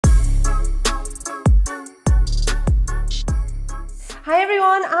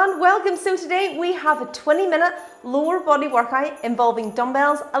everyone and welcome. So today we have a 20-minute lower body workout involving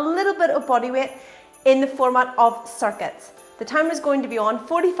dumbbells, a little bit of body weight in the format of circuits. The timer is going to be on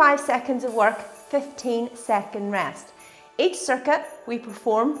 45 seconds of work, 15-second rest. Each circuit we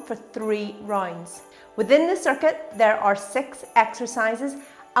perform for 3 rounds. Within the circuit there are 6 exercises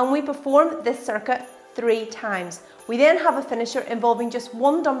and we perform this circuit 3 times. We then have a finisher involving just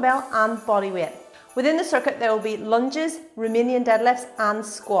 1 dumbbell and body weight. Within the circuit there will be lunges, Romanian deadlifts and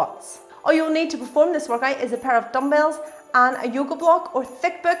squats. All you'll need to perform this workout is a pair of dumbbells and a yoga block or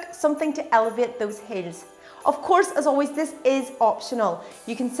thick book, something to elevate those heels. Of course, as always, this is optional.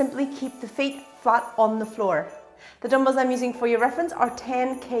 You can simply keep the feet flat on the floor. The dumbbells I'm using for your reference are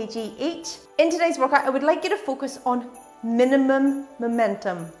 10 kg each. In today's workout, I would like you to focus on minimum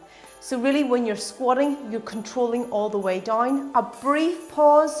momentum. So really when you're squatting, you're controlling all the way down. A brief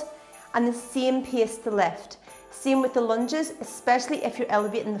pause and the same pace to lift. Same with the lunges, especially if you're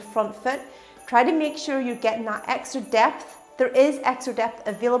elevating the front foot. Try to make sure you're getting that extra depth. There is extra depth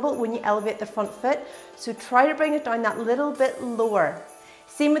available when you elevate the front foot, so try to bring it down that little bit lower.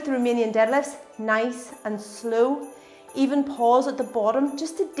 Same with the Romanian deadlifts, nice and slow. Even pause at the bottom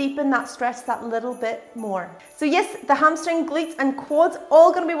just to deepen that stretch that little bit more. So yes, the hamstring, glutes and quads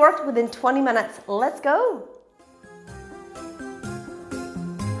all gonna be worked within 20 minutes. Let's go.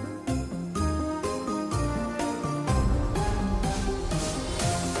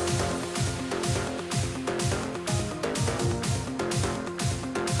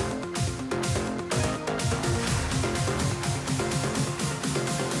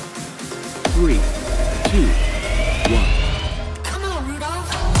 Three, 2, 1. Come on, Rudolph.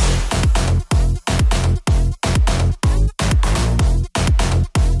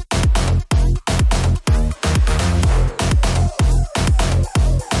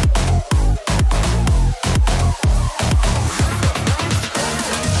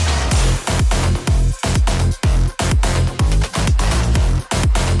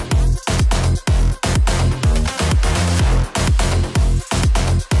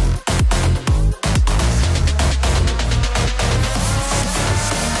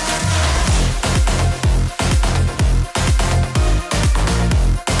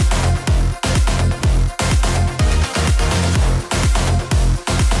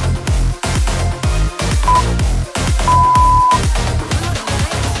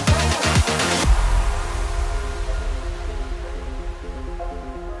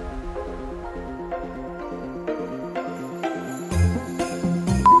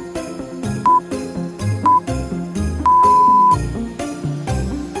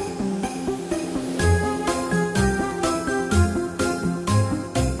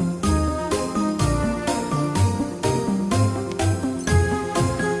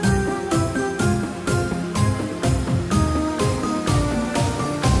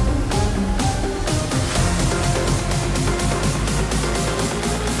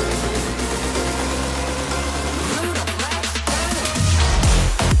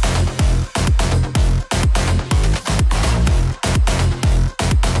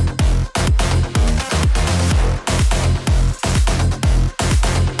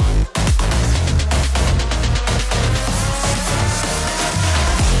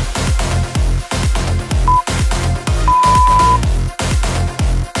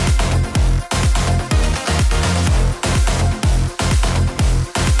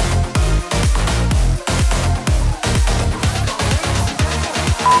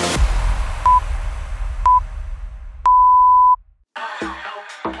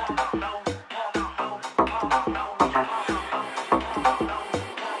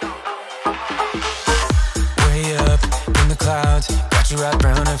 Got you wrapped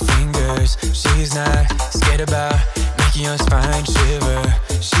around her fingers. She's not scared about making your spine shiver.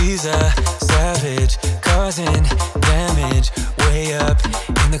 She's a savage, causing damage. Way up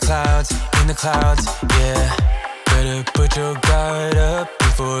in the clouds, yeah. Better put your guard up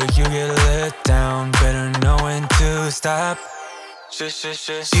before you get let down. Better know when to stop. She's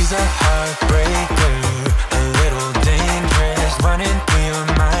a heartbreaker, a little dangerous, running through your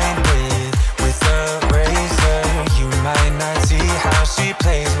mind with a razor. You might not see how she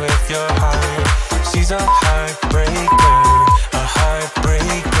plays with your heart. She's a heartbreaker, a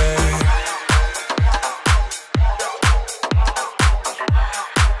heartbreaker.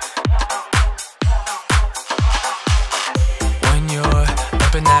 When you're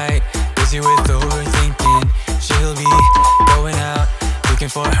up at night, busy with overthinking, she'll be going out looking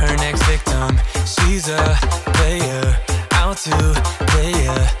for her next victim. She's a player, out to play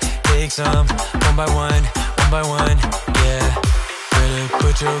ya. Take some one by one, yeah. Better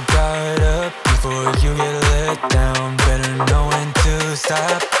put your guard up before you get let down. Better know when to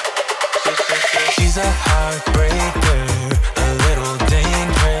stop. She's a heartbreaker, a little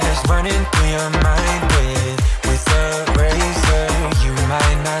dangerous, running through your mind with a razor. You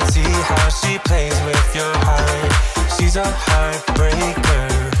might not see how she plays with your heart. She's a heartbreaker,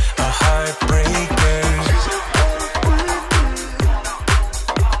 a heartbreaker.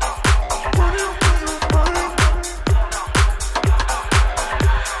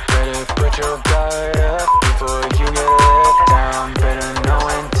 Better put your guard up before you get let down. Better know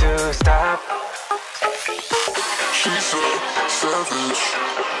when to stop. She's a savage,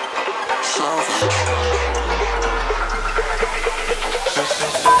 savage.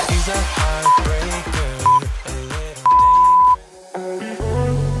 She's a heartbreaker, a little